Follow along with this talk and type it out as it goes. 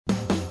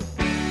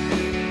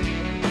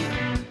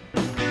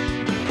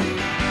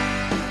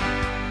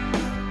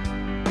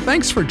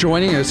Thanks for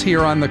joining us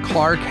here on the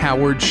Clark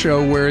Howard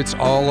Show, where it's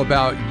all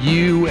about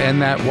you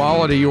and that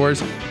wallet of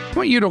yours. I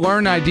want you to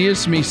learn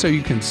ideas from me so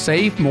you can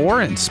save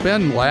more and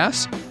spend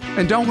less.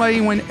 And don't let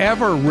anyone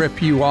ever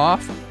rip you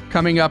off.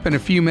 Coming up in a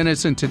few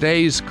minutes in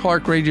today's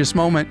Clark Rageous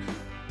Moment,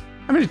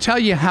 I'm going to tell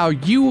you how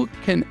you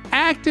can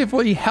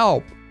actively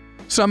help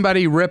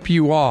somebody rip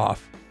you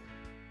off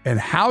and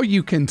how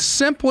you can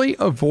simply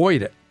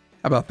avoid it.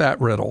 How about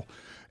that riddle?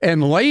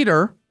 And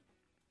later,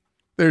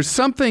 there's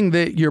something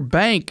that your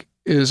bank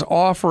is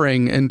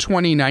offering in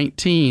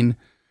 2019,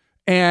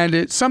 and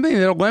it's something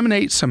that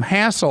eliminates some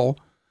hassle,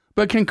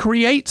 but can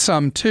create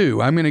some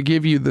too. I'm going to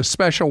give you the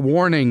special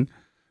warning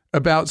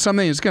about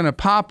something that's going to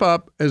pop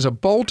up as a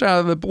bolt out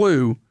of the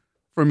blue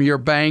from your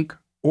bank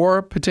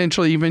or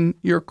potentially even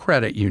your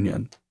credit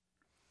union.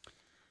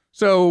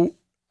 So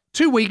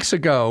 2 weeks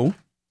ago,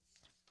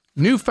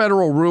 new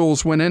federal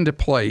rules went into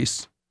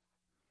place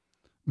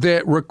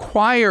that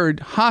required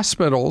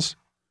hospitals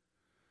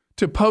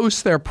to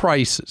post their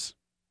prices.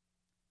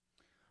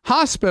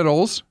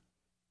 Hospitals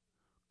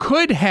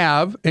could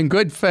have, in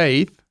good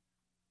faith,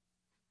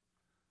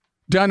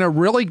 done a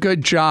really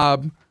good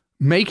job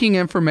making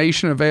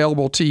information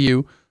available to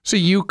you so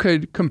you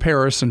could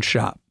comparison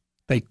shop.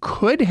 They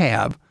could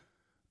have,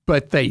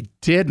 but they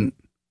didn't.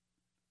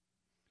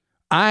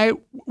 I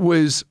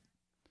was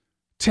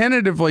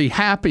tentatively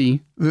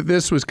happy that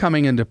this was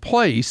coming into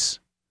place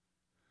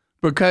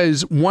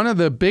because one of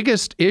the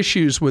biggest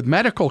issues with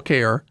medical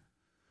care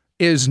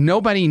is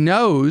nobody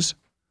knows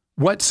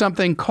what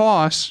something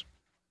costs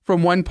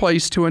from one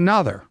place to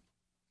another.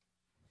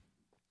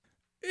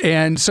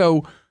 And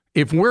so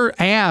if we're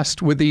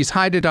asked with these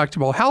high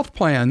deductible health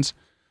plans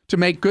to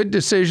make good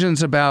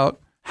decisions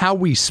about how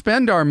we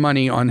spend our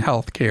money on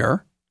health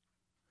care,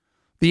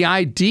 the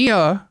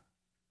idea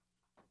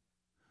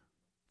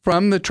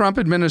from the Trump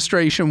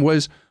administration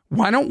was,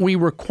 why don't we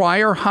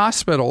require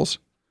hospitals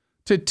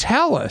to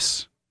tell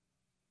us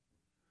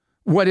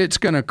what it's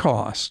going to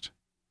cost?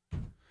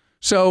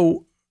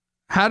 So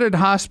how did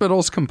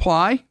hospitals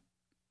comply?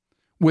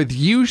 With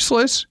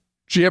useless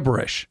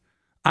gibberish.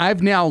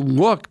 I've now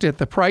looked at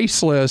the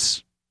price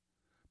lists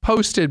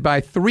posted by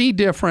 3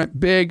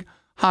 different big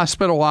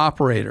hospital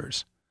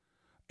operators,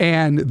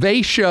 and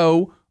they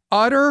show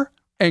utter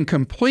and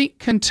complete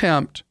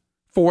contempt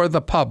for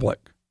the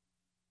public.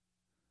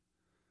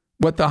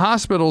 What the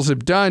hospitals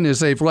have done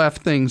is they've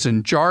left things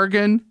in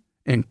jargon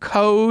and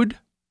code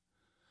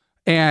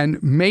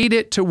and made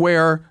it to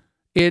where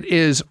it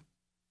is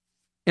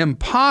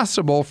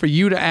impossible for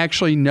you to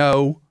actually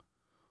know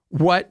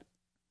what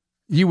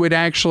you would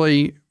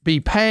actually be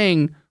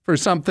paying for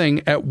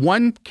something at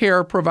one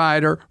care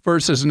provider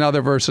versus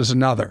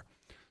another.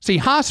 See,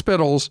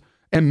 hospitals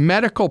and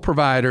medical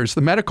providers,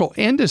 the medical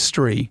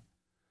industry,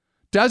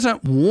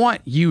 doesn't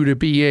want you to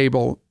be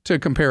able to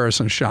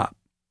comparison shop.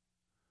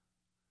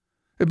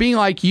 It'd be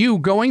like you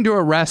going to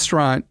a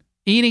restaurant,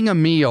 eating a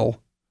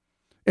meal,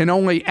 and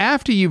only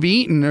after you've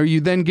eaten are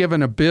you then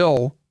given a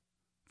bill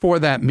for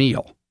that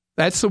meal.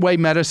 That's the way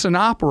medicine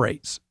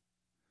operates.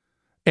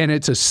 And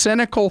it's a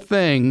cynical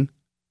thing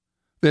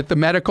that the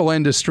medical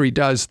industry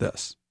does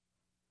this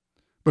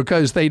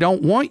because they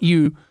don't want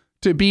you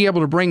to be able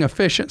to bring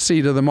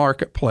efficiency to the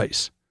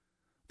marketplace.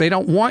 They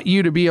don't want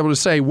you to be able to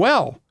say,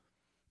 well,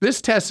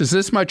 this test is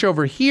this much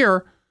over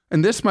here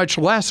and this much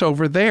less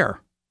over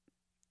there.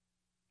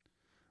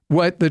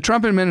 What the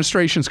Trump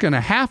administration is going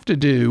to have to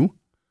do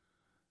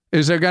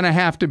is they're going to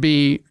have to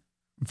be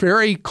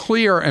very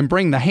clear and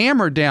bring the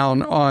hammer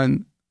down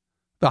on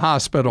the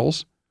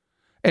hospitals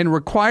and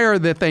require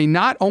that they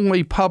not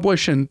only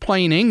publish in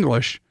plain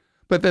English,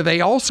 but that they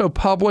also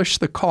publish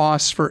the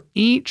costs for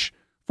each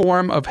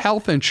form of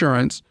health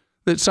insurance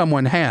that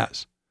someone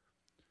has.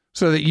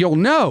 So that you'll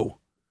know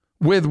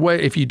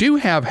if you do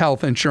have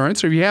health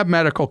insurance or if you have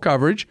medical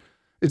coverage,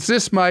 it's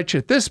this much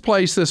at this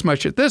place, this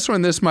much at this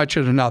one, this much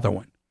at another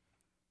one.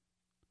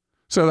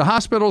 So the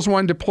hospitals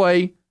wanted to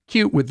play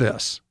cute with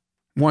this,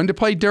 wanted to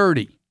play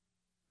dirty.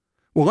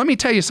 Well, let me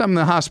tell you something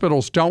the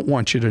hospitals don't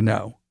want you to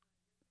know.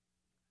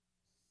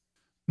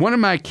 One of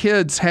my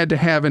kids had to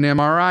have an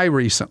MRI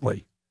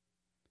recently,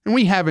 and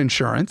we have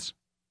insurance.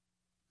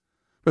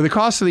 But the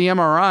cost of the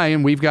MRI,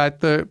 and we've got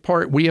the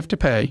part we have to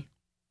pay,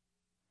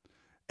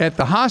 at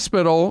the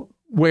hospital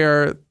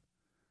where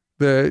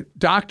the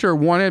doctor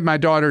wanted my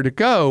daughter to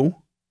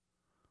go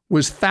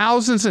was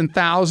thousands and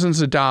thousands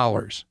of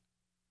dollars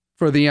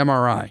for the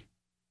MRI.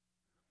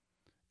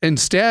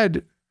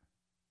 Instead,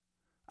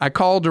 I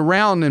called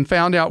around and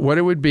found out what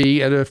it would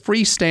be at a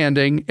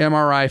freestanding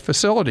MRI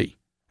facility,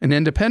 an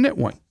independent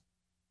one.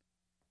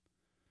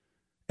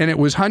 And it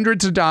was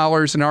hundreds of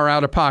dollars, and our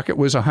out-of-pocket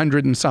was $100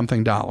 and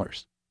something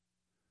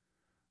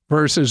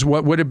versus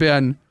what would have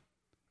been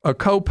a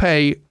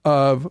copay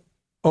of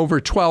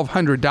over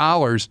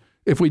 $1,200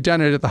 if we'd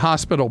done it at the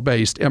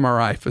hospital-based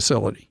MRI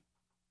facility.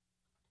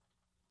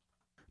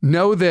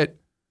 Know that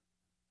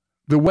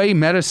the way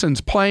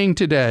medicine's playing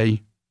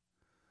today,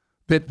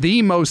 that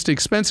the most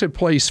expensive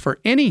place for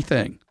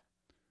anything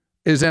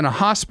is in a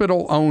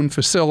hospital-owned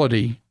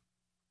facility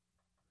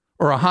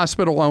or a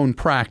hospital-owned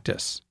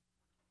practice.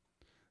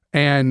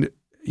 And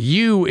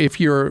you, if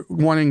you're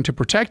wanting to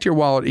protect your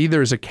wallet,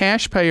 either as a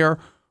cash payer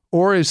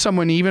or as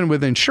someone even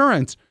with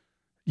insurance,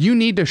 you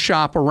need to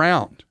shop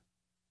around,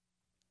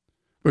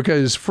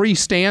 because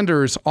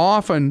freestanders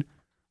often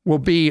will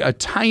be a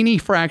tiny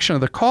fraction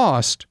of the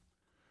cost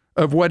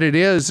of what it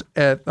is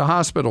at the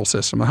hospital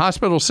system. The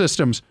hospital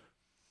systems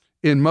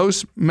in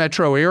most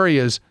metro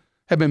areas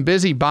have been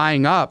busy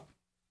buying up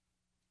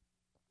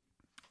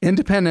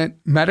independent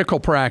medical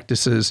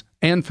practices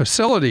and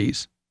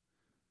facilities.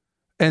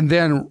 And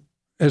then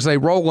as they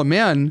roll them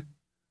in,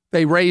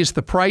 they raise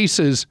the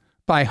prices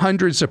by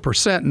hundreds of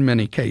percent in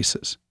many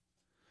cases.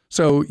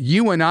 So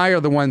you and I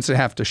are the ones that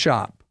have to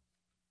shop.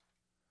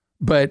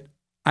 But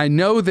I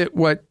know that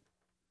what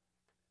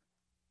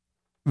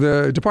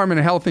the Department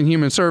of Health and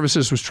Human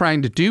Services was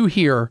trying to do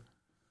here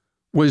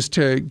was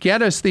to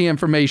get us the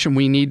information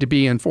we need to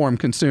be informed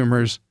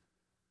consumers.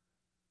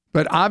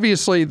 But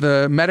obviously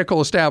the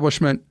medical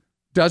establishment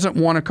doesn't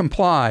want to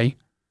comply.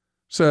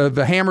 So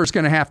the hammer's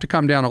going to have to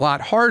come down a lot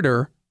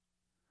harder.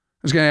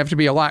 It's going to have to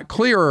be a lot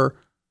clearer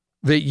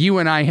that you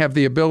and I have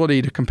the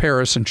ability to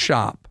comparison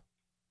shop.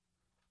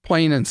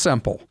 Plain and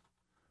simple.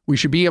 We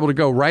should be able to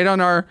go right on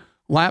our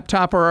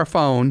laptop or our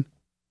phone,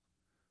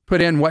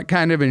 put in what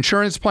kind of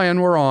insurance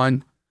plan we're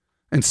on,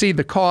 and see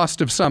the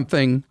cost of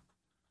something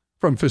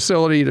from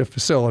facility to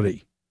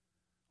facility.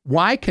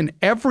 Why can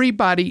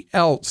everybody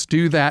else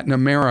do that in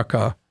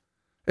America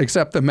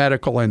except the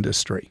medical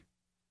industry?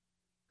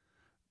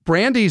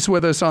 Brandy's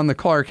with us on the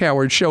Clark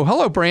Howard Show.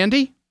 Hello,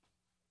 Brandy.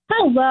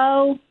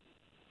 Hello.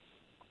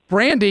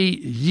 Brandy,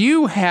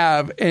 you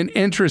have an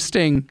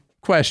interesting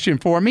question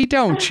for me,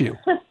 don't you?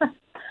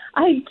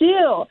 I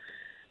do.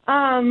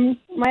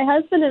 My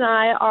husband and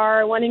I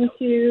are wanting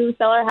to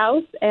sell our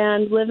house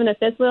and live in a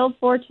fifth wheel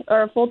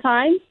full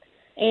time.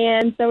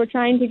 And so we're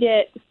trying to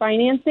get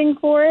financing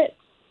for it.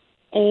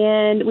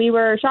 And we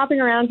were shopping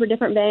around for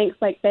different banks,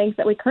 like banks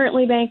that we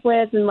currently bank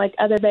with and like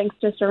other banks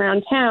just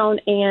around town.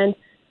 And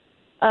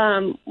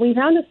we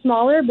found a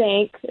smaller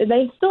bank.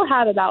 They still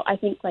have about, I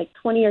think, like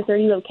 20 or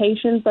 30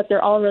 locations, but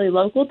they're all really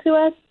local to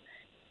us.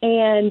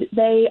 And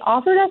they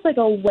offered us like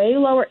a way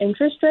lower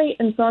interest rate.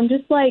 And so I'm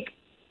just like,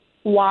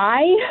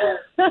 why?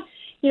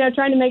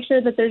 Trying to make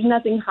sure that there's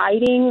nothing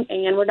hiding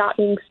and we're not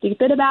being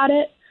stupid about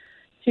it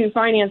to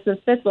finance this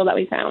fifth wheel that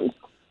we found.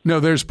 No,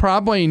 there's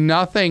probably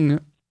nothing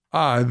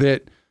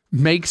that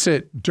makes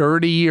it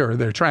dirty or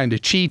they're trying to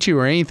cheat you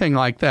or anything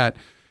like that.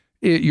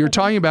 You're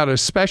talking about a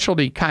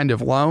specialty kind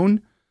of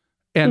loan,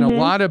 and a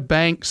lot of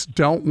banks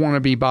don't want to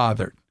be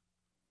bothered.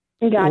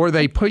 Gotcha. Or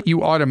they put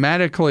you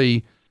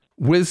automatically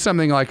with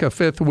something like a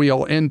fifth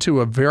wheel into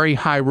a very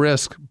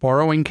high-risk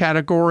borrowing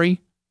category.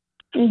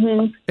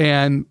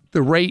 And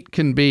the rate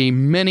can be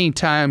many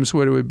times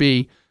what it would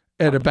be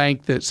at a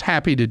bank that's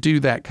happy to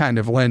do that kind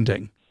of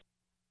lending.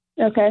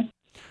 Okay.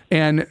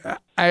 And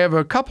I have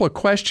a couple of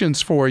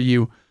questions for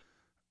you.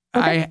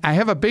 Okay. I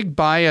have a big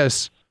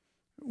bias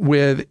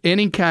with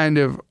any kind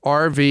of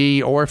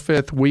RV or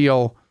fifth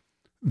wheel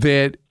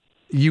that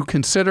you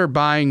consider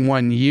buying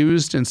one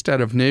used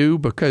instead of new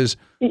because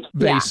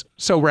they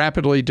so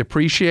rapidly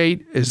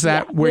depreciate. Is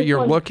that where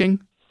you're looking?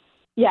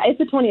 Yeah,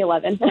 it's a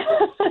 2011.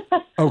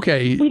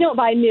 Okay. We don't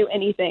buy new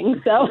anything,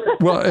 so.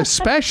 Well,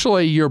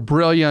 especially you're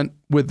brilliant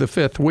with the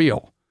fifth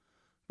wheel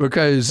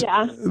because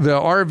the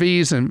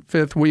RVs and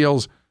fifth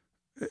wheels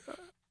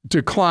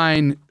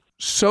decline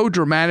so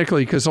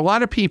dramatically because a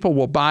lot of people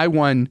will buy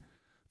one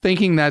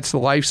thinking that's the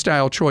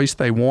lifestyle choice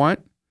they want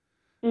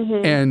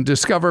and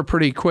discover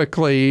pretty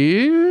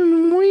quickly,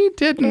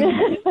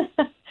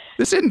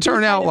 this didn't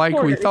turn out like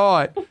we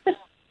thought.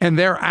 And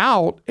they're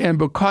out, and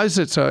because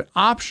it's an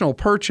optional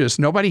purchase,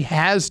 nobody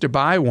has to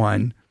buy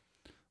one.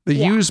 The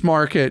used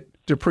market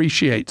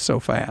depreciates so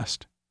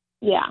fast.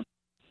 Yeah.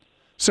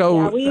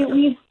 So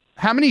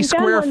how many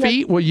square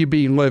feet will you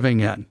be living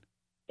in?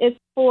 It's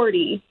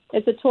 40.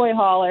 It's a toy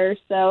hauler,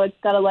 so it's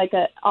got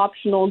a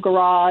optional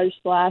garage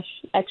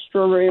 /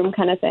 extra room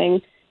kind of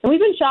thing. And we've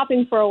been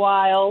shopping for a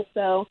while,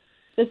 so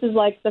this is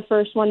like the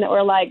first one that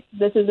we're like,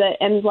 this is it.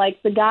 And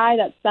like the guy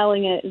that's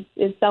selling it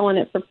is selling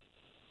it for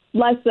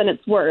less than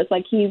it's worth.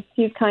 Like he's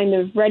kind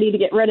of ready to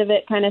get rid of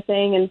it kind of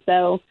thing. And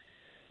so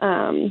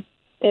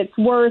it's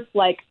worth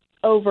like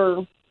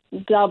over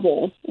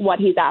double what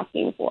he's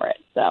asking for it.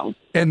 So.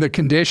 And the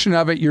condition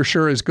of it, you're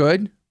sure is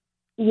good?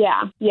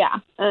 Yeah.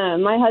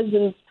 My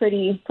husband's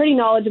pretty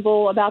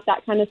knowledgeable about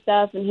that kind of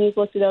stuff, and he's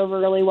looked it over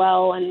really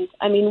well. And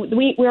I mean,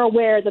 we're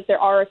aware that there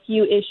are a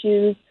few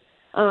issues,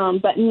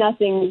 but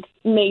nothing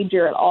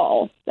major at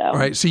all. So. All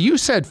right. So you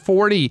said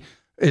 40.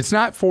 It's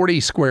not 40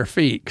 square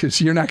feet because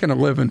you're not going to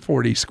live in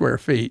 40 square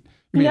feet.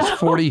 I mean, it's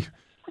 40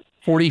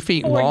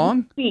 feet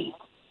long?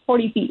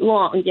 40 feet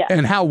long, yeah.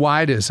 And how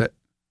wide is it?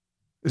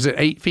 Is it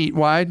 8 feet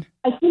wide?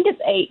 I think it's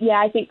 8.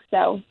 Yeah, I think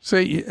so. So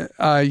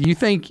you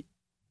think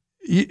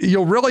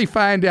you'll really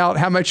find out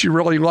how much you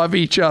really love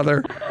each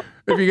other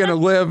if you're going to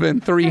live in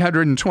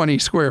 320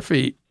 square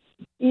feet.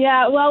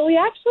 Yeah, well, we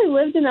actually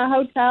lived in a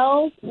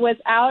hotel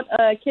without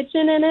a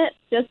kitchen in it,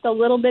 just a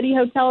little bitty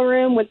hotel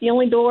room with the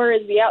only door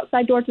is the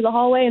outside door to the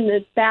hallway and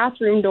the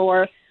bathroom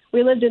door.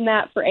 We lived in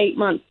that for 8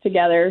 months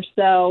together,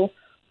 so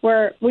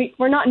we're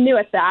not new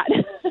at that.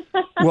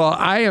 Well,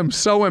 I am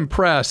so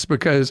impressed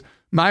because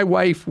my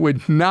wife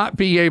would not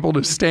be able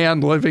to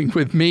stand living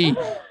with me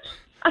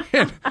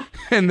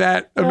in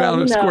that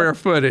amount of square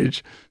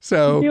footage.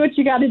 So do what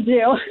you got to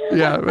do.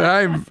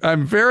 Yeah,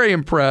 I'm very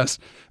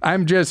impressed.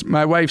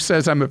 My wife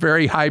says I'm a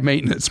very high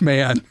maintenance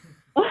man.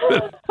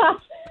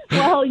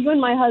 Well, you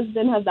and my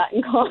husband have that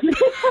in common.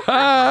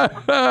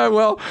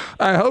 Well,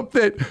 I hope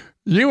that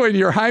you and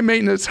your high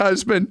maintenance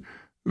husband,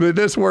 that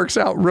this works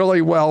out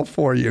really well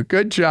for you.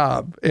 Good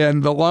job.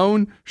 And the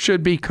loan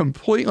should be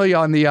completely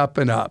on the up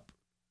and up.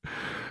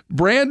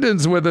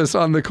 Brandon's with us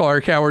on the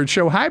Clark Howard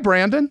Show. Hi,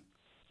 Brandon.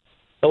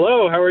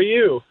 Hello, how are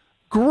you?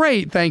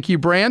 Great. Thank you,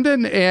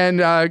 Brandon.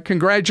 And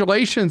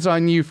congratulations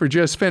on you for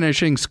just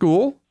finishing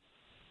school.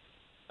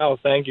 Oh,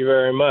 thank you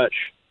very much.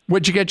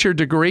 What'd you get your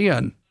degree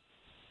in?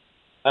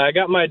 I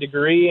got my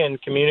degree in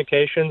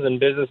communications and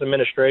business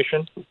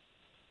administration.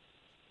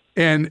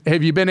 And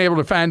have you been able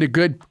to find a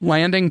good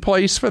landing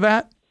place for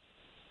that?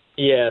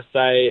 Yes,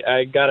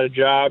 I got a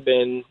job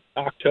in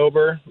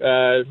October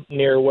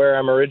near where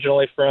I'm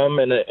originally from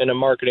in a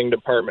marketing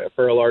department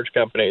for a large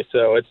company.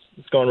 So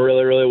it's going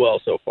really, really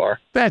well so far.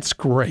 That's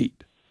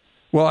great.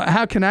 Well,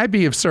 how can I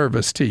be of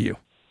service to you?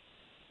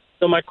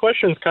 So my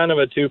question's kind of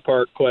a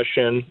two-part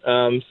question.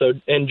 So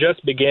in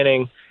just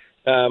beginning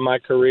my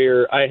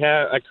career,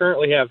 I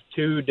currently have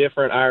two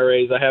different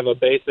IRAs. I have a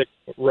basic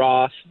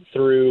Roth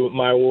through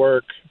my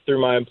work,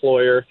 through my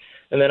employer,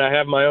 and then I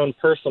have my own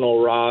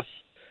personal Roth,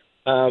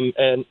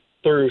 and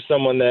through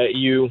someone that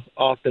you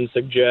often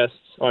suggest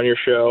on your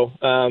show.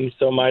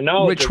 So my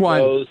knowledge Which of one?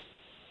 those,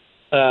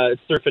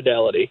 it's through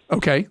Fidelity.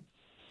 Okay.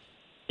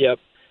 Yep.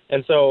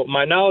 And so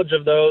my knowledge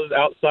of those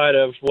outside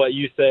of what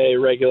you say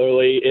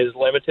regularly is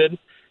limited.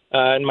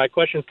 And my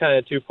question is kind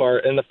of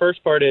two-part. And the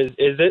first part is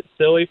it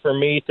silly for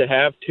me to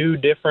have two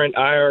different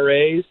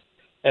IRAs?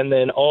 And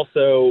then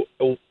also,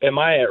 am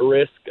I at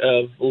risk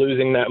of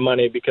losing that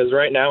money? Because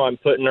right now I'm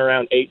putting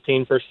around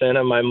 18%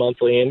 of my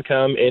monthly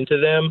income into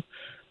them,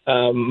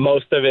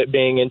 most of it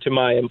being into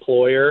my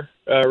employer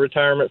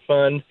retirement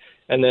fund,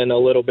 and then a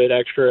little bit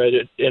extra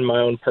in my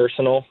own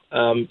personal.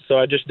 So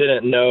I just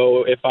didn't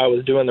know if I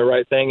was doing the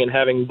right thing and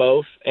having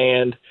both.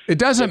 And it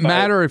doesn't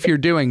matter if you're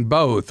doing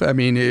both. I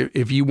mean,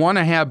 if you want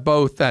to have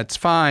both, that's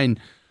fine.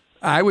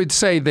 I would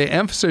say the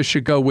emphasis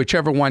should go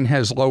whichever one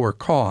has lower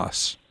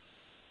costs.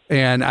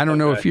 And I don't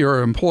know if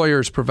your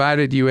employer's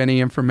provided you any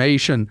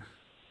information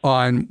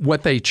on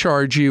what they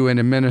charge you in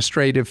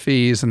administrative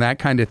fees and that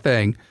kind of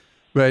thing.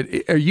 But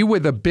are you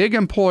with a big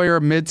employer,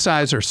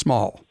 mid-size, or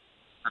small?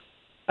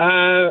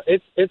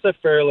 It's a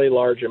fairly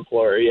large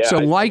employer, yeah. So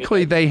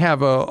likely they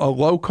have a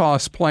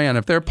low-cost plan.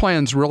 If their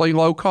plan's really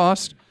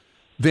low-cost,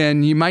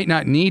 then you might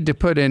not need to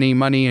put any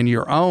money in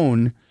your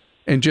own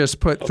and just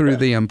put through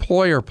the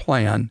employer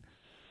plan.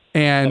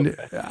 And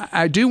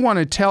I do want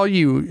to tell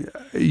you,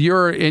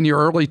 you're in your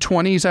early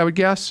 20s, I would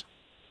guess?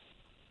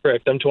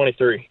 Correct. I'm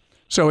 23.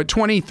 So at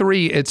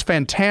 23, it's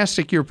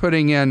fantastic you're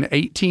putting in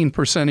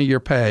 18% of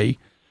your pay.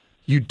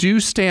 You do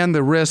stand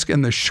the risk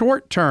in the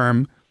short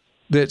term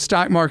that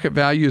stock market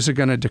values are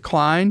going to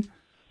decline.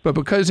 But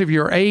because of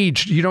your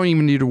age, you don't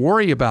even need to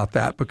worry about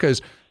that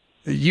because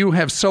you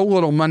have so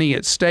little money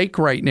at stake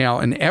right now.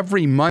 And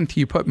every month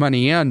you put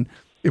money in,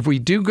 if we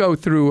do go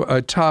through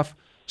a tough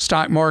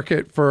stock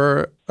market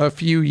for a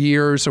few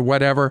years or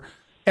whatever,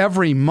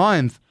 every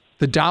month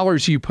the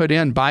dollars you put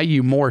in buy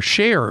you more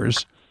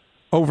shares.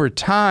 Over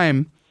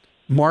time,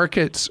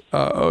 markets,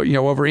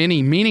 over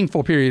any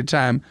meaningful period of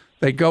time,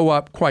 they go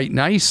up quite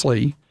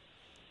nicely,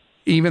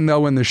 even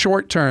though in the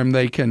short term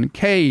they can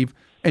cave,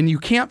 and you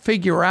can't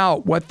figure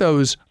out what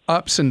those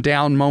ups and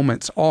down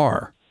moments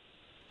are.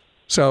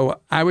 So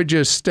I would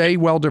just stay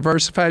well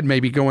diversified,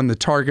 maybe go in the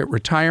target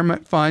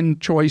retirement fund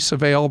choice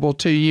available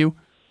to you,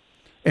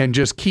 and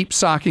just keep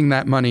socking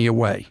that money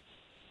away.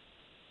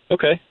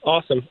 Okay,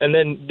 awesome. And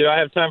then do I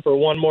have time for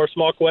one more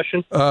small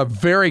question?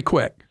 Very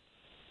quick.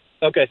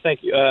 Okay, thank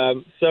you.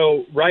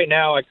 So right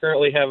now I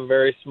currently have a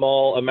very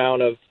small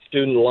amount of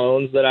student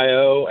loans that I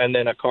owe and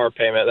then a car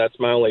payment. That's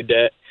my only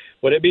debt.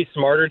 Would it be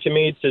smarter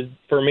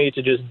for me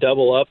to just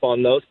double up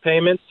on those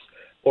payments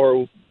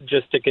or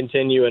just to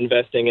continue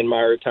investing in my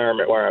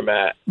retirement where I'm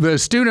at? The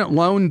student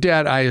loan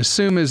debt, I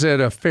assume, is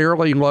at a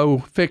fairly low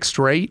fixed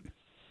rate?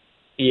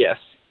 Yes.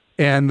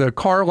 And the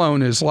car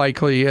loan is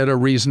likely at a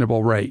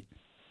reasonable rate?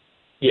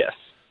 Yes.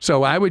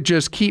 So I would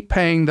just keep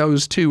paying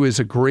those two as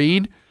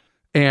agreed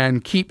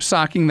and keep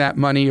socking that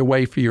money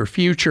away for your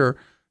future.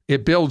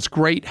 It builds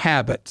great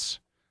habits.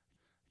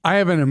 I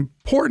have an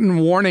important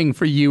warning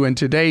for you in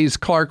today's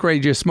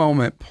Clark-rageous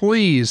moment.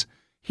 Please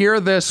hear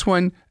this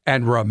one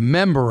and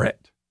remember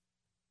it.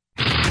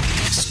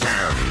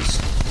 Scams,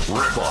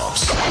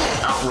 ripoffs,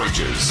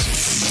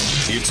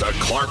 outrages. It's a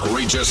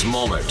Clark-rageous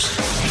moment.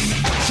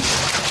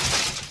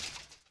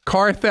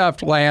 car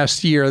theft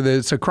last year,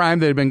 that's a crime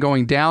that had been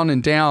going down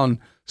and down,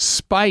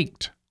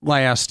 spiked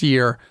last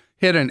year,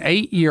 hit an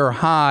 8-year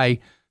high,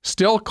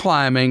 still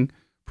climbing.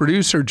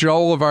 Producer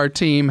Joel of our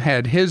team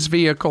had his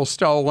vehicle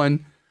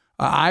stolen.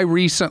 I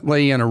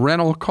recently, in a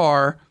rental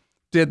car,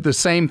 did the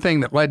same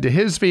thing that led to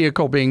his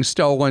vehicle being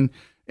stolen,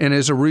 and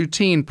is a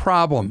routine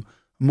problem.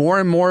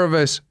 More and more of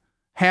us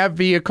have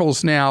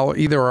vehicles now,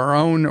 either our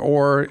own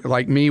or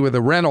like me with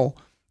a rental,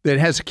 that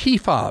has a key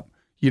fob.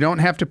 You don't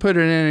have to put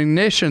it in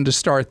ignition to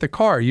start the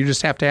car. You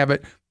just have to have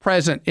it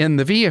present in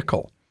the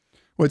vehicle.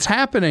 What's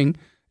happening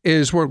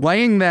is we're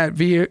laying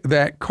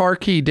that car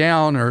key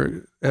down,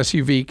 or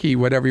SUV key,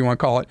 whatever you want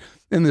to call it,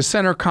 in the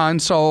center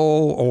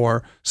console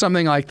or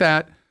something like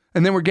that.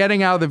 And then we're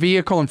getting out of the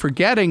vehicle and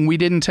forgetting we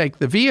didn't take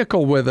the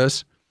vehicle with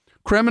us.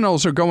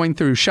 Criminals are going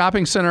through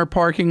shopping center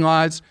parking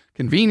lots,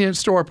 convenience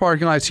store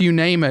parking lots, you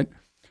name it,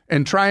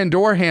 and trying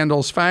door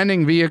handles,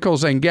 finding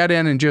vehicles and get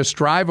in and just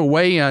drive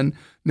away in,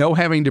 no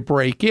having to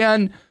break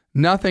in,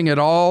 nothing at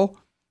all.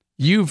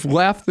 You've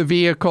left the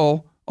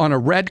vehicle on a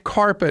red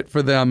carpet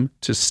for them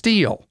to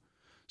steal.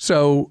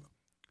 So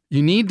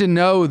you need to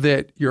know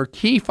that your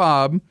key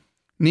fob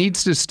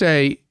needs to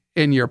stay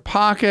in your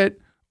pocket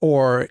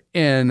or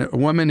in a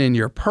woman in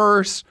your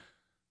purse.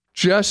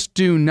 Just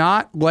do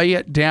not lay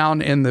it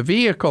down in the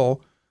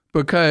vehicle,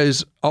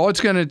 because all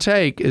it's going to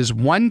take is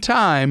one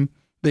time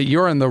that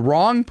you're in the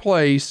wrong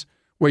place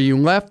where you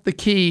left the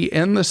key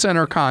in the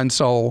center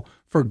console,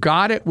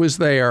 forgot it was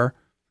there,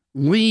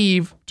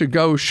 leave to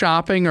go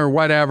shopping or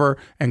whatever,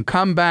 and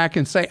come back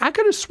and say, I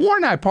could have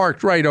sworn I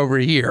parked right over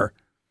here.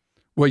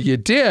 Well, you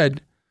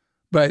did,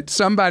 but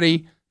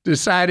somebody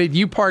decided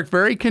you parked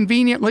very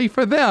conveniently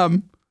for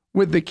them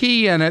with the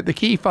key in it, the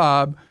key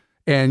fob,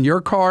 and your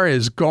car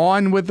is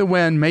gone with the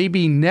wind,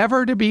 maybe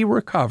never to be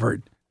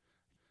recovered.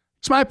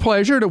 It's my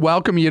pleasure to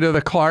welcome you to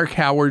the Clark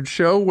Howard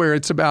Show, where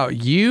it's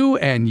about you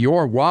and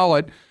your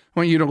wallet. I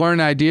want you to learn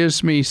ideas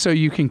from me so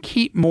you can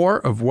keep more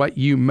of what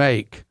you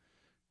make.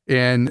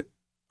 And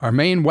our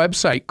main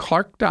website,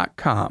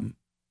 clark.com.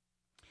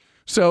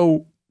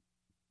 So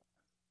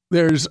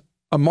there's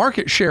a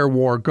market share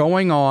war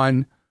going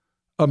on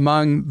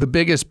among the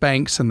biggest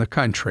banks in the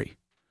country.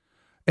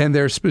 And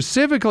they're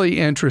specifically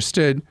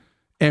interested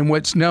in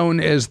what's known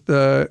as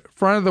the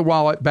front of the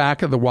wallet,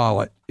 back of the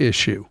wallet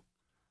issue.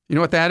 You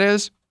know what that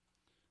is?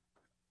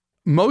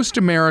 Most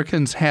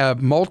Americans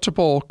have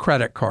multiple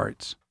credit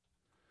cards,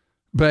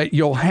 but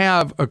you'll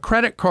have a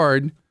credit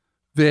card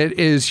that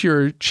is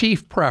your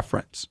chief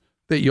preference,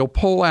 that you'll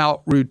pull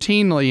out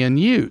routinely and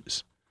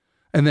use.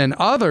 And then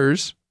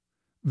others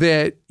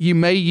that you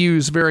may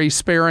use very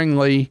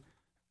sparingly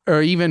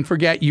or even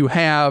forget you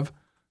have,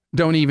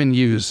 don't even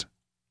use.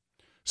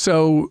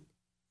 So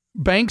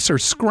banks are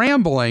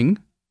scrambling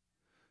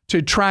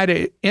to try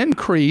to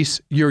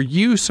increase your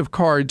use of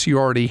cards you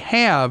already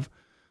have,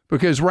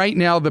 because right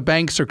now the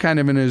banks are kind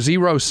of in a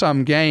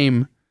zero-sum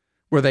game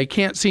where they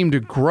can't seem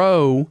to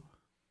grow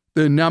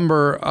the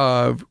number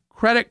of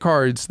credit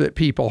cards that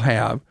people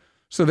have.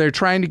 So they're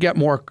trying to get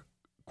more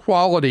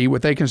quality,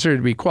 what they consider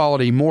to be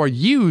quality, more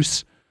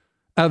use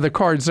out of the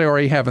cards they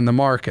already have in the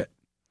market.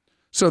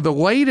 So the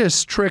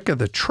latest trick of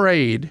the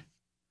trade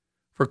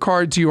for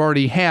cards you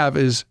already have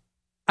is,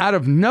 out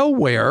of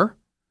nowhere,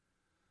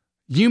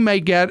 you may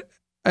get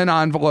an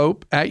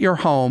envelope at your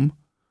home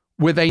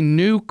with a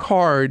new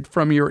card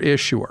from your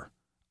issuer.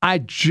 I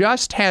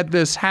just had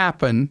this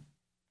happen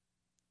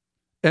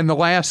in the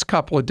last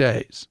couple of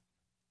days.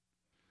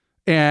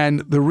 And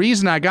the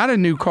reason I got a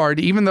new card,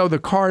 even though the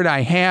card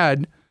I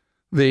had,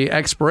 the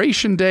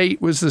expiration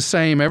date was the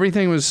same,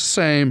 everything was the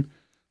same,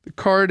 the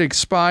card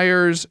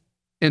expires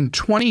in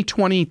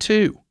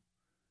 2022,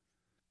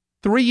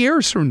 3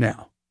 years from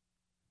now.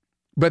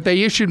 But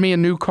they issued me a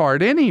new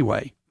card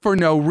anyway, for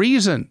no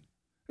reason,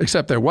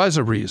 except there was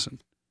a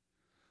reason.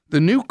 The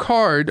new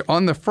card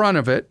on the front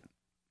of it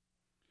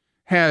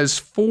has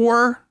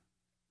 4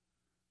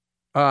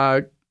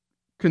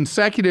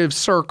 consecutive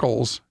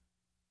circles.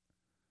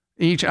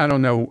 Each, I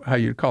don't know how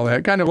you'd call that.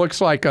 It kind of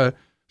looks like a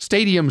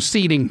stadium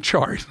seating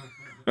chart.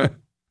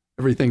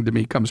 Everything to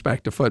me comes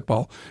back to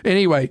football.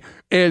 Anyway,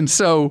 and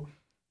so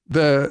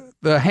the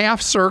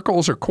half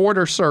circles or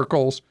quarter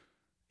circles,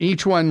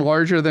 each one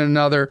larger than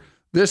another.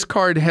 This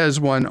card has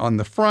one on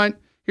the front.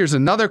 Here's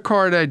another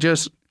card I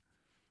just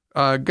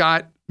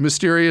got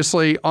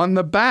mysteriously on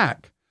the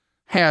back.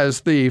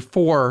 Has the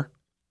 4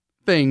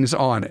 things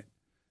on it.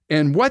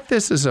 And what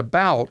this is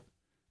about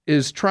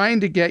is trying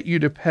to get you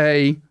to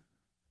pay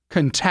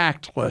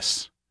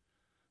contactless.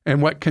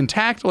 And what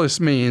contactless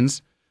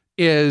means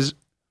is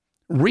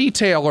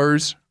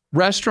retailers,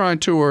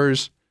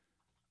 restaurateurs,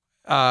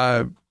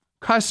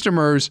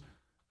 customers,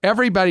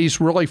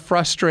 everybody's really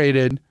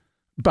frustrated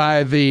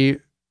by the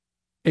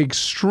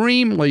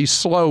extremely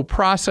slow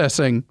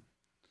processing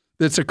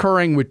that's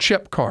occurring with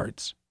chip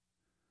cards.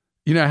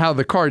 You know how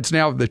the cards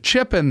now have the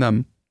chip in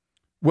them?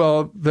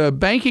 Well, the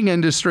banking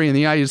industry in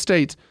the United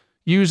States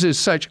uses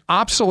such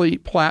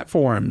obsolete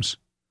platforms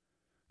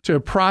to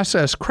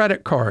process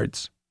credit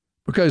cards,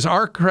 because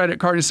our credit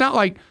card, it's not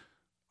like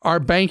our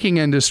banking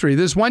industry,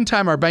 this one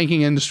time our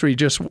banking industry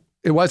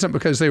it wasn't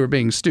because they were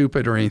being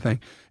stupid or anything.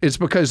 It's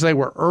because they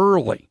were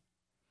early.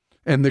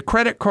 And the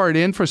credit card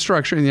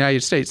infrastructure in the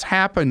United States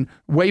happened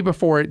way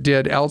before it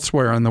did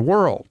elsewhere in the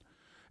world.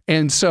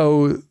 And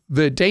so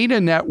the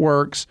data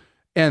networks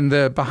and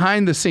the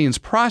behind the scenes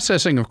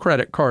processing of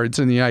credit cards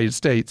in the United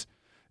States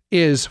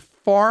is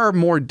far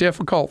more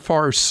difficult,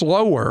 far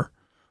slower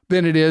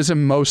than it is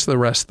in most of the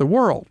rest of the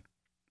world.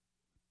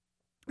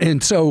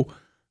 And so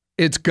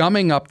it's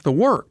gumming up the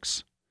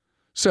works.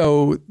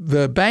 So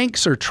the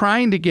banks are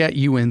trying to get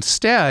you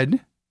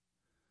instead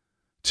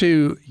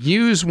to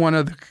use one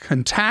of the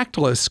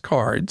contactless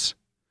cards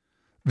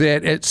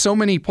that at so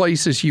many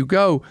places you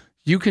go,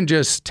 you can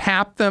just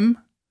tap them,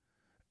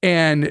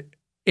 and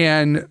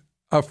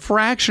a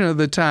fraction of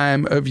the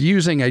time of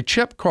using a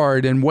chip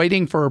card and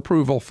waiting for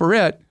approval for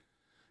it,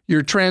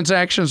 your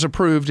transaction's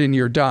approved and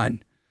you're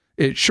done.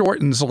 It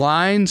shortens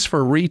lines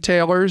for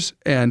retailers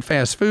and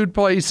fast food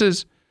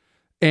places,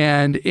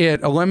 and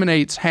it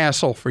eliminates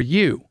hassle for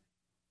you.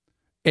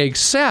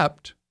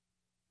 Except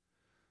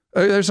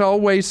there's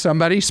always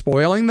somebody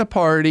spoiling the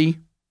party.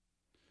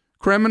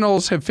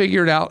 Criminals have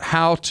figured out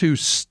how to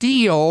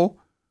steal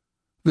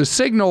the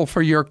signal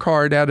for your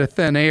card out of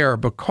thin air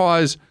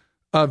because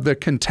of the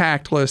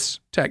contactless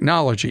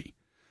technology.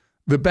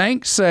 The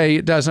banks say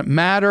it doesn't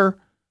matter,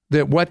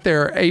 that what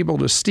they're able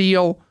to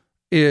steal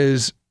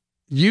is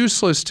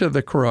useless to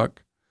the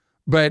crook.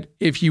 But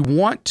if you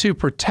want to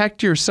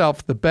protect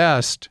yourself the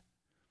best,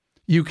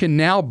 you can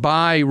now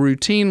buy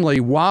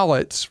routinely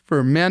wallets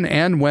for men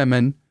and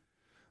women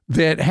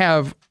that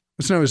have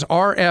what's known as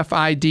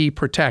RFID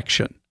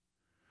protection.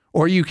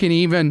 Or you can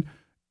even,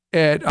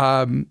 at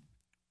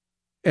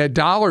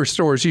dollar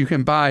stores, you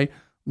can buy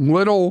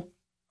little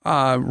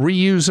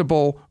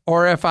reusable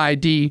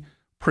RFID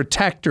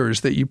protectors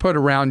that you put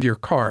around your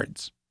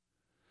cards.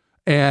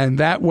 And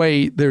that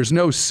way there's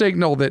no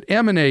signal that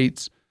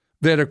emanates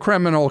that a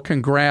criminal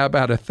can grab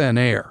out of thin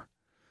air.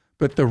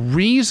 But the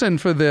reason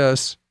for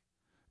this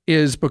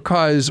is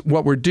because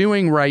what we're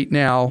doing right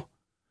now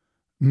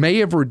may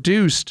have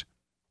reduced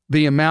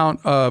the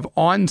amount of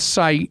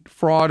on-site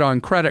fraud on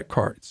credit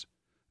cards.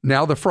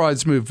 Now the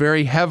frauds move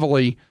very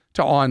heavily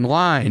to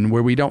online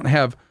where we don't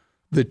have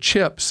the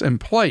chips in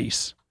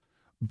place.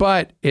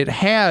 But it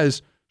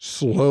has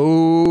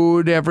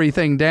slowed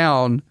everything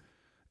down.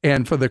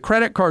 And for the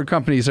credit card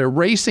companies, they're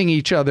racing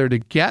each other to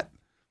get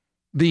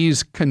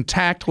these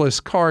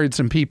contactless cards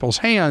in people's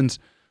hands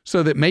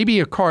so that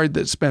maybe a card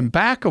that's been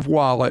back of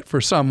wallet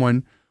for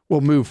someone will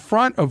move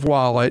front of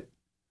wallet.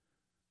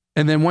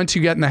 And then once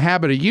you get in the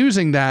habit of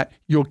using that,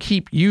 you'll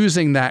keep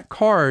using that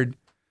card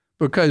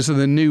because of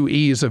the new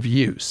ease of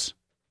use.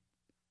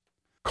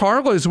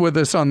 Carla is with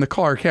us on the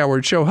Clark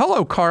Howard Show.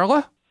 Hello,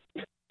 Carla.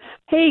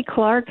 Hey,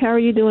 Clark. How are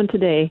you doing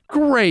today?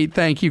 Great.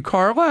 Thank you,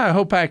 Carla. I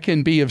hope I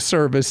can be of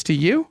service to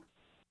you.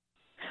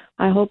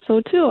 I hope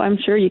so, too. I'm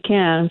sure you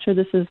can. I'm sure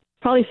this is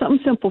probably something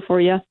simple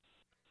for you.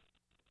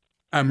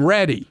 I'm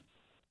ready.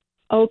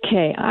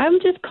 Okay.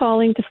 I'm just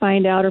calling to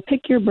find out or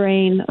pick your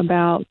brain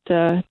about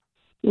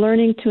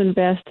learning to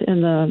invest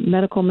in the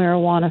medical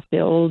marijuana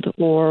field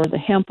or the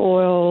hemp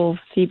oil,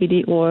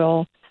 CBD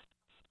oil.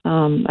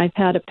 I've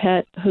had a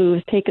pet who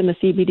has taken the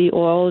CBD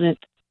oil, and it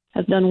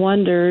has done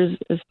wonders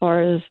as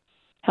far as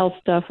health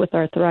stuff with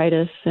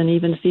arthritis and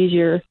even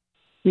seizure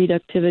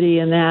reductivity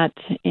and that.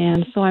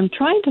 And so I'm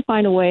trying to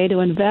find a way to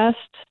invest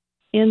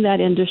in that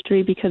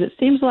industry because it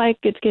seems like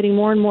it's getting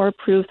more and more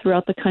approved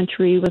throughout the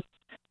country with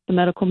the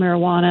medical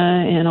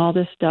marijuana and all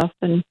this stuff.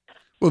 And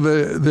well,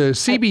 the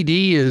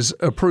CBD is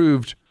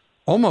approved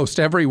almost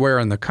everywhere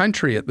in the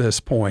country at this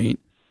point.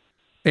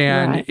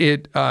 And right.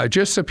 It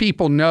just so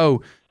people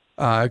know,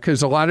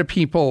 because a lot of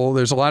people,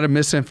 there's a lot of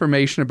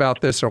misinformation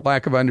about this or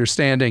lack of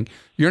understanding.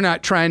 You're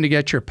not trying to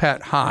get your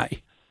pet high.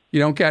 You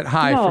don't get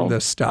high from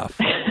this stuff.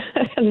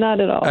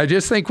 Not at all. I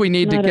just think we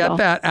need Not to get all.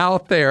 that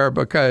out there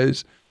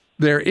because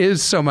there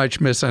is so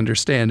much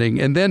misunderstanding.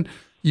 And then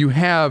you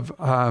have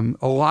a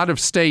lot of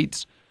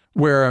states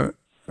where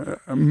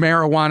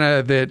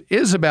marijuana that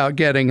is about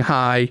getting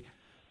high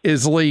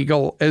is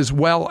legal, as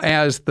well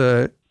as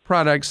the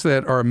products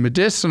that are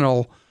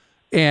medicinal,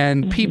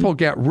 and people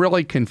get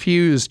really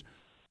confused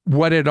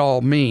what it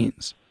all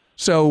means.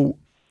 So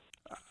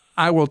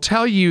I will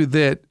tell you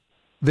that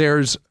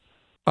there's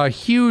a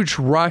huge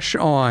rush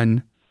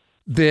on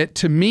that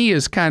to me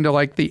is kind of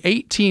like the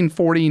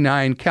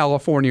 1849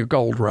 California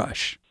gold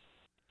rush,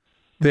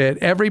 that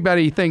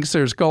everybody thinks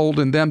there's gold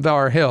in them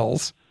thar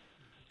hills.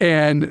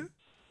 And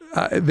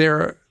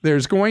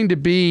there's going to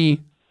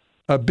be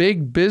a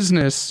big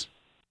business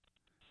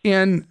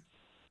in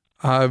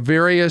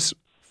various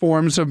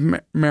forms of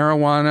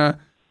marijuana,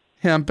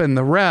 hemp, and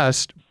the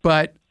rest,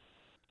 but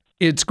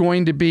it's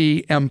going to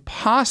be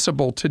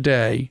impossible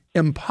today,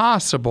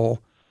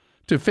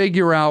 to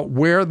figure out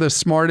where the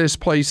smartest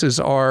places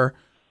are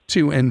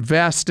to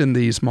invest in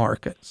these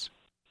markets,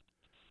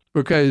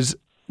 because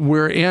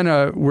we're in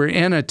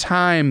a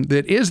time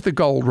that is the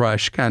gold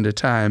rush kind of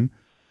time,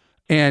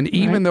 And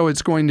even though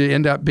it's going to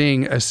end up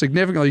being a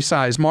significantly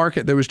sized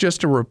market, there was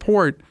just a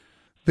report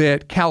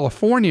that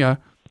California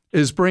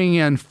is bringing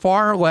in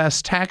far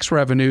less tax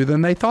revenue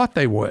than they thought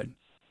they would.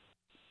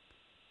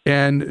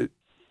 And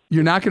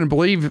you're not going to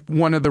believe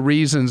one of the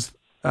reasons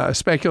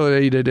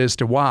speculated as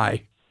to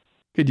why.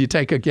 Could you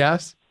take a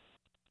guess?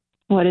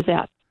 What is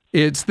that?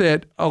 It's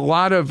that a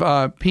lot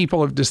of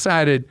people have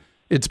decided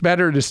it's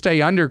better to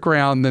stay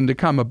underground than to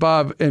come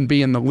above and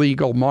be in the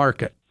legal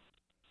market,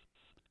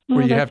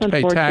 where you have to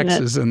pay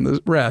taxes and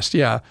the rest.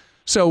 Yeah.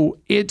 So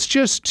it's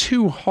just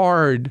too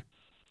hard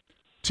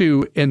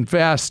to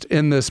invest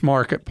in this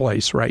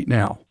marketplace right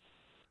now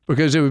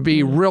because it would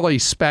be really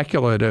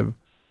speculative,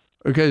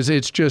 because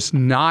it's just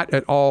not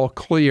at all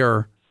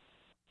clear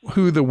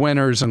who the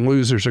winners and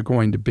losers are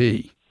going to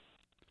be.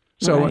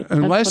 So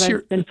unless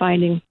you're been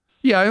finding.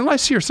 Yeah,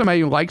 unless you're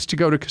somebody who likes to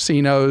go to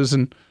casinos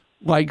and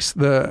likes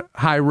the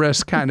high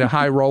risk kind of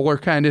high roller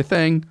kind of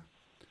thing,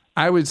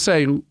 I would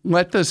say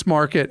let this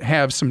market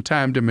have some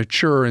time to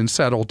mature and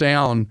settle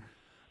down,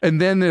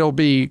 and then it'll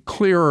be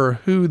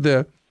clearer who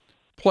the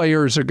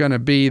players are going to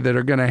be that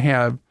are going to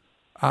have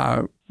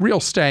real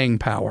staying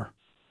power.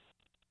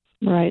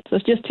 Right. So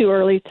it's just too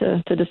early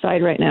to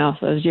decide right now.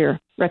 So is your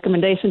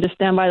recommendation to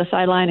stand by the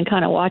sideline and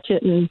kind of watch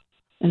it and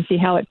see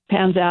how it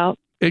pans out?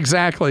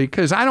 Exactly,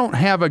 because I don't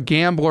have a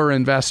gambler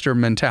investor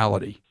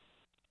mentality.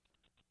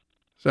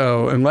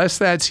 So unless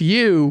that's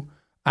you,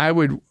 I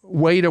would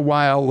wait a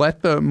while,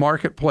 let the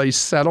marketplace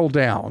settle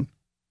down.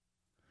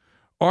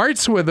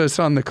 Art's with us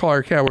on the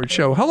Clark Howard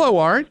Show. Hello,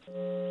 Art.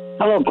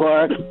 Hello,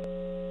 Clark.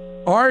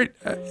 Art,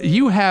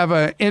 you have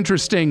an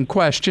interesting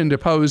question to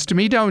pose to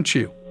me, don't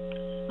you?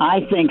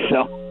 I think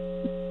so.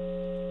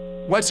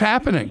 What's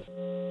happening?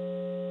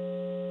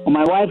 Well,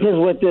 my wife is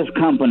with this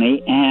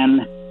company,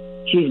 and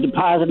she's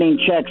depositing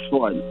checks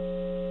for them.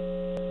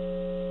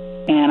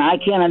 And I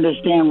can't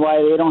understand why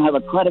they don't have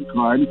a credit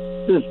card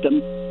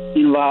system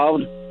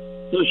involved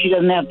so she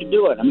doesn't have to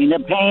do it. I mean, they're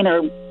paying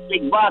her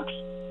big bucks,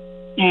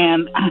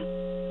 and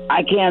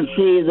I can't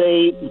see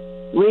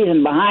the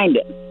reason behind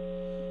it.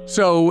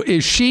 So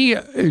is she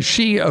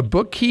a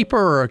bookkeeper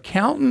or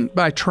accountant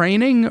by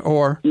training,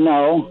 or?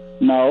 No.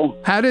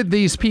 How did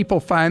these people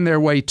find their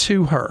way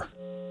to her?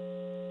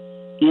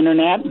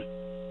 Internet.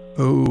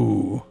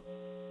 Ooh.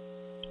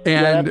 And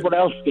yeah, that's what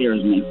else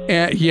scares me.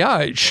 And yeah,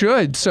 it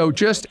should. So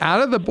just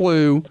out of the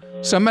blue,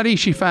 somebody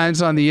she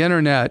finds on the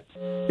internet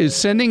is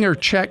sending her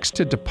checks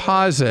to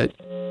deposit.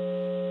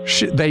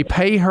 They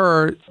pay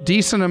her a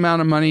decent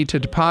amount of money to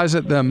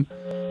deposit them.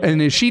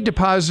 And is she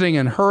depositing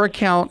in her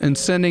account and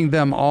sending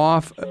them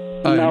off?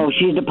 No,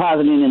 she's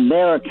depositing in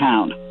their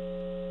account.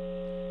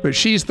 But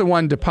she's the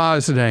one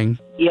depositing.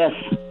 Yes.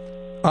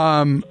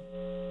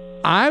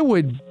 I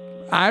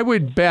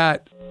would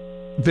bet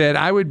that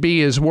I would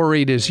be as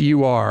worried as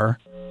you are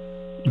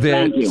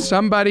that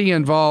somebody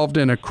involved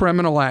in a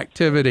criminal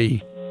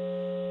activity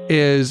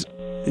is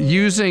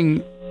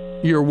using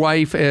your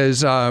wife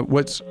as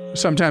what's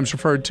sometimes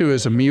referred to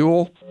as a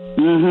mule,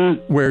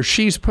 where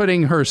she's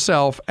putting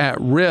herself at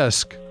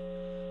risk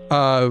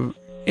of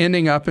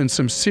ending up in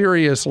some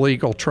serious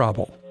legal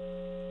trouble.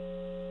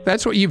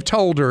 That's what you've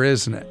told her,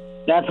 isn't it?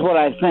 That's what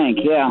I think,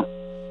 yeah.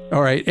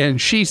 All right, and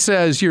she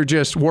says you're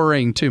just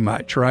worrying too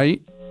much,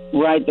 right?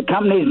 Right. The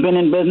company's been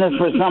in business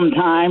for some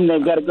time.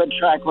 They've got a good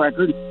track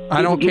record.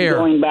 I don't care.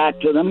 Going back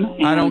to them.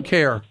 I don't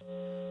care.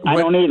 I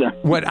don't either.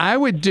 What I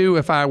would do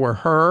if I were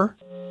her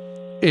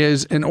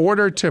is, in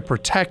order to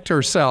protect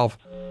herself,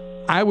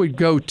 I would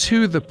go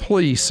to the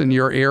police in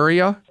your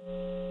area,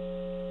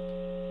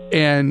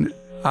 and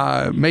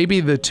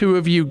maybe the two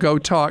of you go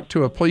talk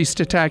to a police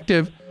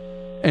detective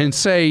and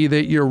say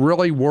that you're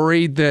really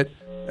worried that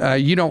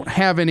you don't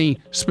have any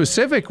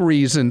specific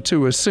reason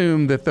to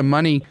assume that the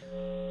money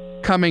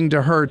coming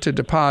to her to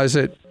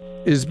deposit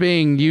is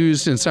being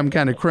used in some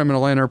kind of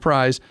criminal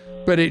enterprise,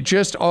 but it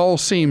just all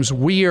seems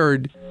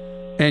weird,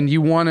 and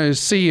you want to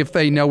see if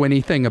they know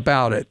anything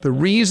about it. The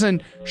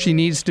reason she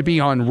needs to be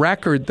on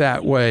record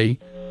that way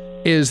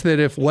is that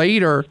if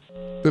later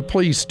the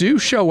police do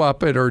show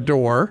up at her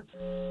door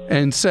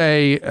and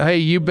say, hey,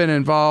 you've been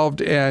involved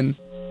in,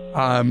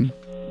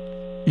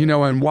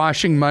 in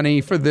washing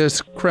money for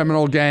this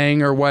criminal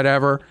gang or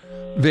whatever,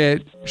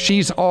 that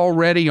she's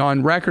already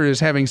on record as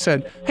having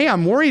said, hey,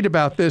 I'm worried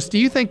about this. Do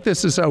you think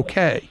this is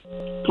okay?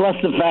 Plus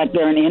the fact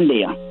they're in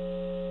India.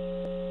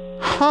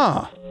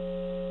 Huh.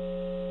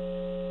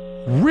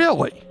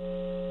 Really?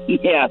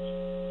 Yes.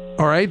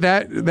 All right,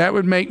 that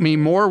would make me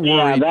more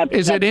worried. Yeah,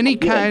 is it any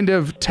kind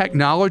of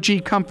technology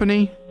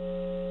company?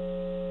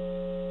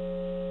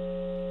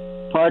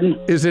 Pardon?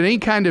 Is it any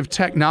kind of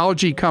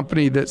technology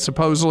company that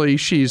supposedly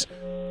she's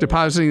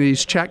depositing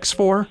these checks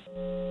for?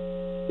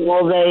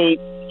 Well, they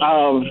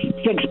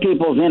fix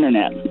people's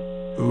internet.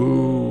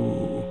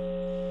 Ooh.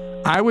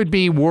 I would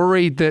be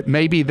worried that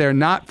maybe they're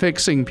not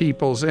fixing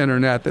people's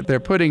internet, that they're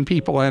putting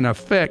people in a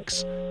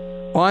fix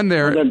on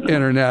their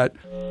internet.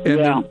 And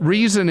the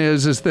reason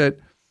is that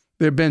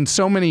there have been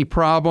so many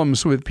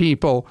problems with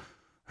people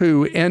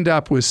who end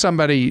up with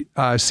somebody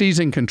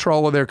seizing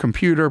control of their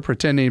computer,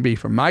 pretending to be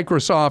from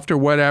Microsoft or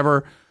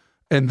whatever,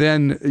 and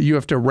then you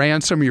have to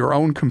ransom your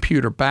own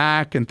computer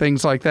back and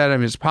things like that. I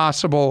mean, it's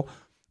possible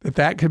that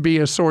that could be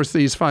a source of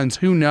these funds.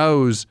 Who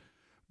knows?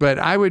 But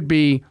I would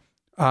be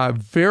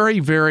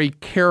very, very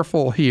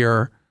careful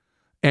here,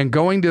 and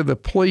going to the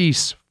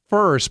police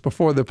first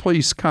before the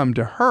police come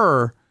to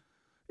her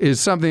is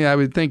something I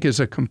would think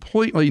is a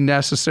completely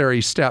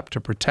necessary step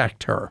to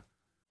protect her.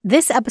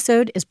 This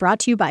episode is brought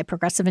to you by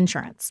Progressive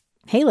Insurance.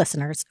 Hey,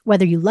 listeners,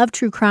 whether you love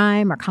true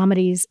crime or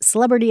comedies,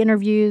 celebrity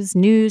interviews,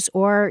 news,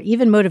 or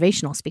even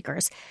motivational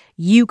speakers,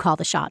 you call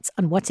the shots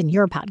on what's in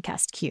your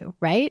podcast queue,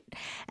 right?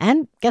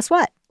 And guess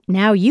what?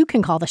 Now you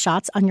can call the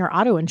shots on your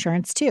auto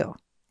insurance, too.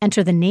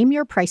 Enter the Name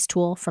Your Price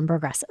tool from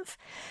Progressive.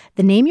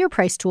 The Name Your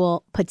Price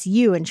tool puts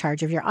you in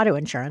charge of your auto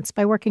insurance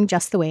by working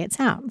just the way it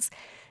sounds.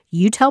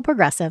 You tell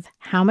Progressive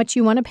how much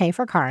you want to pay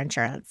for car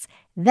insurance.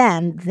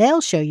 Then they'll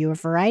show you a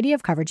variety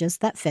of coverages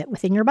that fit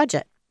within your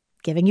budget,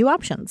 giving you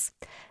options.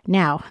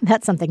 Now,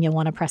 that's something you'll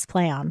want to press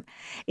play on.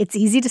 It's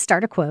easy to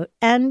start a quote,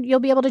 and you'll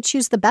be able to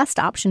choose the best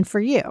option for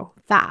you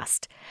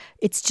fast.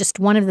 It's just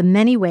one of the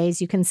many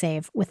ways you can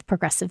save with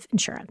Progressive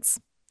Insurance.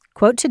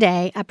 Quote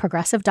today at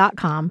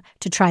Progressive.com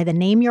to try the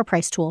Name Your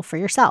Price tool for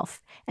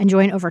yourself and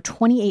join over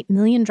 28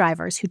 million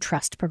drivers who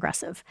trust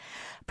Progressive.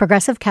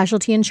 Progressive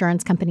Casualty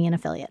Insurance Company and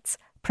Affiliates.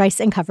 Price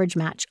and coverage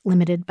match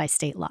limited by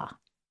state law.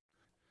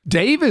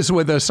 Dave is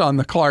with us on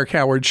the Clark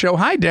Howard Show.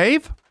 Hi,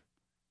 Dave.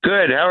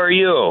 Good. How are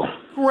you?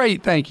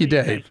 Great. Thank you,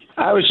 Dave.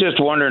 I was just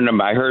wondering,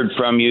 I heard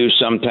from you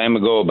some time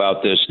ago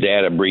about this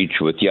data breach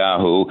with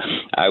Yahoo.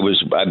 I've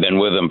been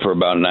with them for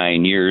about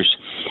 9 years,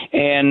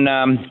 and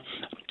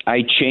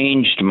I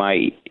changed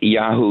my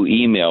Yahoo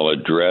email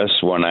address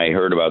when I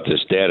heard about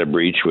this data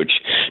breach, which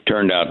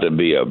turned out to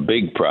be a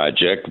big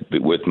project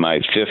with my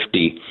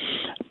 50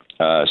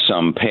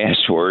 some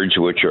passwords,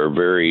 which are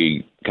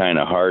very kind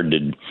of hard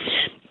to,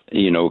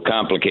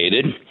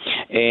 complicated.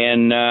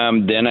 And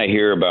then I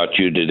hear about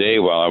you today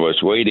while I was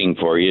waiting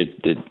for you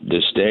that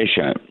this dash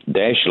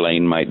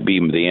lane might be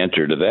the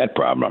answer to that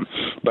problem.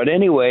 But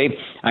anyway,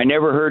 I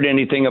never heard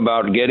anything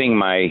about getting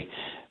my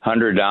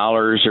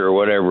 $100 or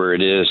whatever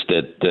it is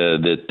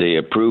that they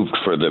approved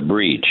for the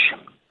breach.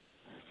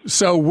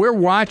 So we're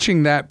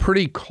watching that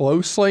pretty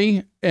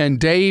closely. And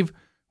Dave,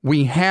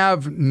 we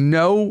have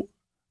no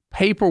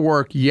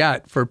paperwork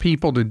yet for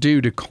people to do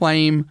to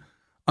claim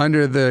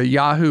under the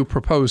Yahoo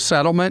proposed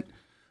settlement,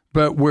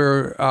 but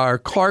our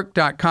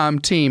Clark.com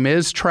team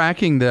is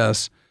tracking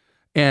this,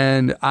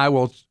 and I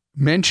will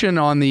mention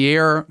on the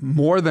air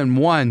more than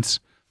once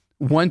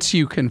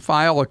you can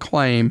file a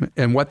claim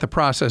and what the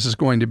process is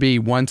going to be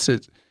once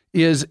it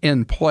is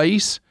in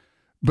place,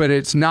 but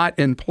it's not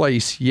in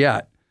place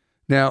yet.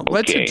 Now,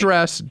 let's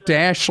address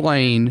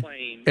Dashlane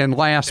and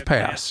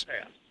LastPass.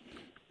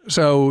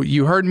 So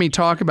you heard me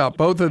talk about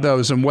both of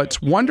those, and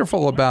what's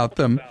wonderful about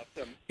them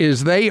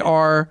is they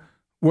are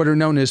what are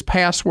known as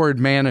password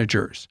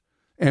managers.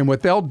 And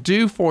what they'll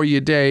do for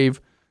you, Dave,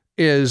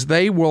 is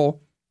they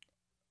will,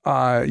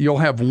 you'll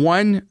have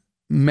one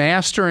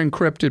master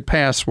encrypted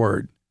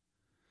password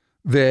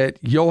that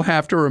you'll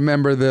have to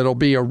remember that'll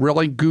be a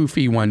really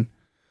goofy one.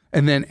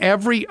 And then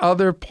every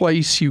other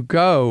place you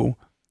go,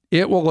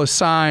 it will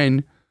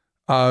assign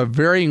a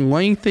very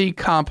lengthy,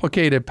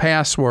 complicated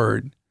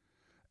password.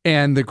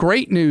 And the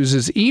great news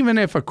is even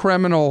if a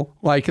criminal,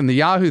 like in the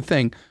Yahoo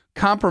thing,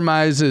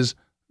 compromises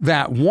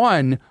that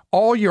one,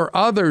 all your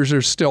others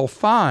are still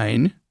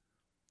fine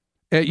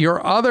at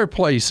your other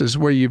places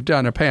where you've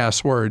done a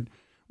password,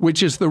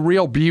 which is the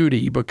real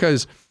beauty.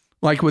 Because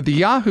like with the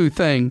Yahoo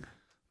thing,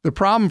 the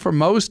problem for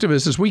most of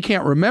us is we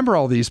can't remember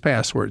all these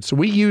passwords. So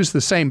we use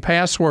the same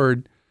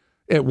password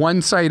at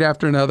one site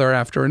after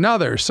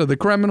another. So the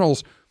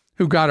criminals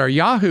who got our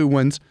Yahoo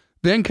ones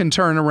then can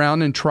turn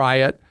around and try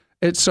it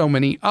at so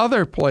many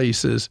other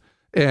places.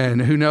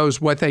 And who knows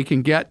what they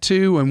can get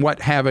to and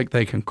what havoc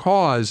they can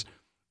cause.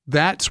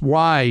 That's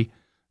why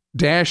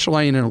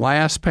Dashlane and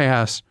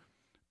LastPass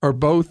are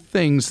both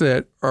things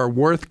that are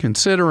worth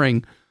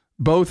considering.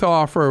 Both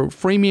offer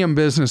freemium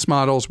business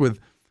models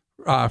with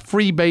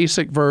free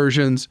basic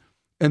versions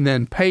and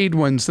then paid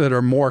ones that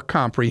are more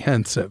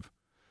comprehensive.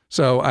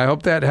 So I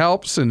hope that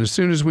helps. And as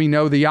soon as we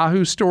know the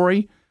Yahoo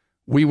story,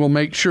 we will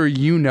make sure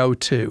you know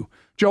too.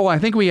 Joel, I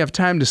think we have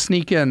time to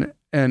sneak in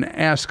and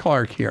ask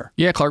Clark here.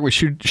 Yeah, Clark, we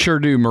should sure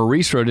do.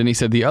 Maurice wrote, and he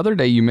said, the other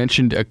day you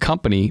mentioned a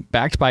company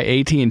backed by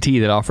AT&T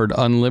that offered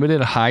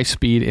unlimited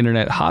high-speed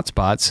internet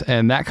hotspots,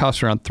 and that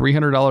cost around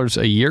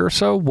 $300 a year or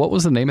so. What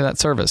was the name of that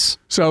service?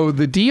 So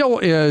the deal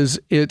is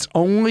it's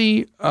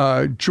only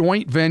a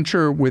joint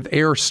venture with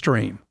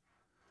Airstream.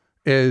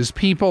 As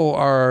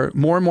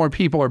more and more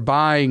people are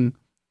buying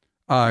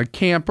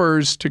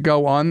campers to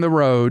go on the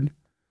road,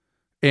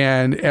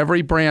 and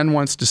every brand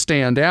wants to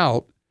stand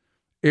out,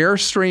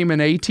 Airstream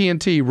and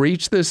AT&T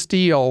reached this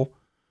deal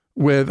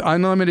with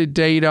unlimited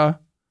data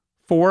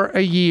for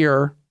a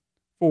year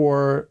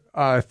for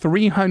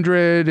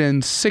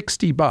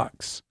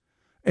 $360.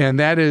 And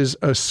that is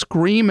a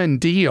screaming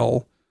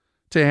deal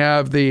to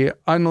have the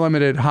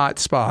unlimited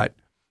hotspot.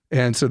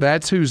 And so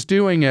that's who's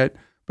doing it.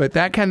 But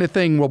that kind of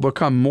thing will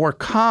become more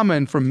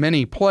common for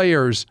many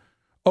players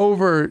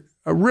over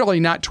really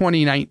not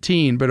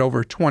 2019, but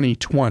over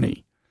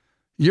 2020.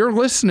 You're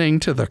listening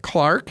to The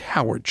Clark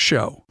Howard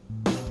Show.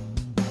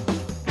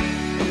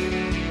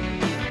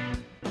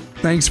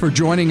 Thanks for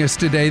joining us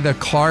today. The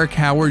Clark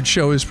Howard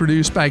Show is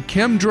produced by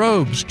Kim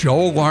Drobes,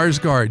 Joel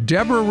Larsgaard,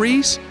 Deborah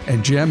Reese,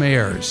 and Jim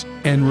Ayers.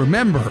 And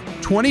remember,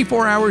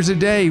 24 hours a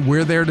day,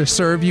 we're there to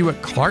serve you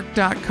at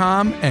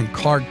clark.com and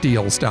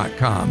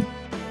clarkdeals.com.